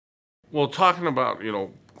Well, talking about,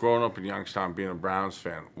 growing up in Youngstown, being a Browns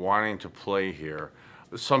fan, wanting to play here,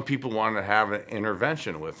 some people wanted to have an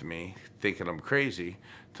intervention with me, thinking I'm crazy,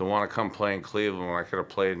 to want to come play in Cleveland when I could have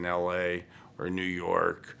played in LA or New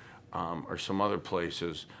York, or some other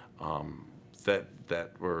places, that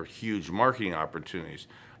were huge marketing opportunities.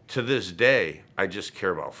 To this day, I just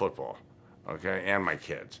care about football, okay, and my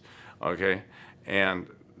kids, okay? And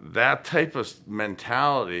that type of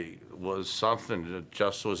mentality was something that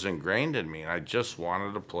just was ingrained in me. And I just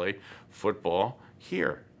wanted to play football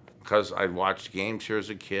here because I watched games here as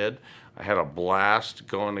a kid. I had a blast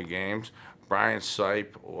going to games. Brian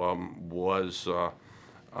Sipe was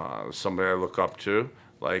somebody I look up to.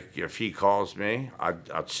 Like, if he calls me,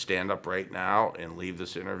 I'd stand up right now and leave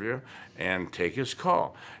this interview and take his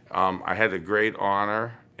call. I had a great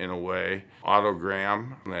honor, in a way,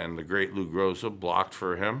 autogram, and the great Lou Groza blocked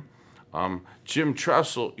for him. Jim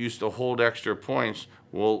Tressel used to hold extra points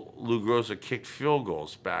while Lou Groza kicked field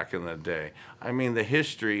goals back in the day. I mean, the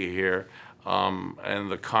history here,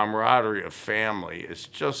 and the camaraderie of family is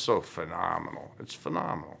just so phenomenal. It's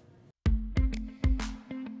phenomenal.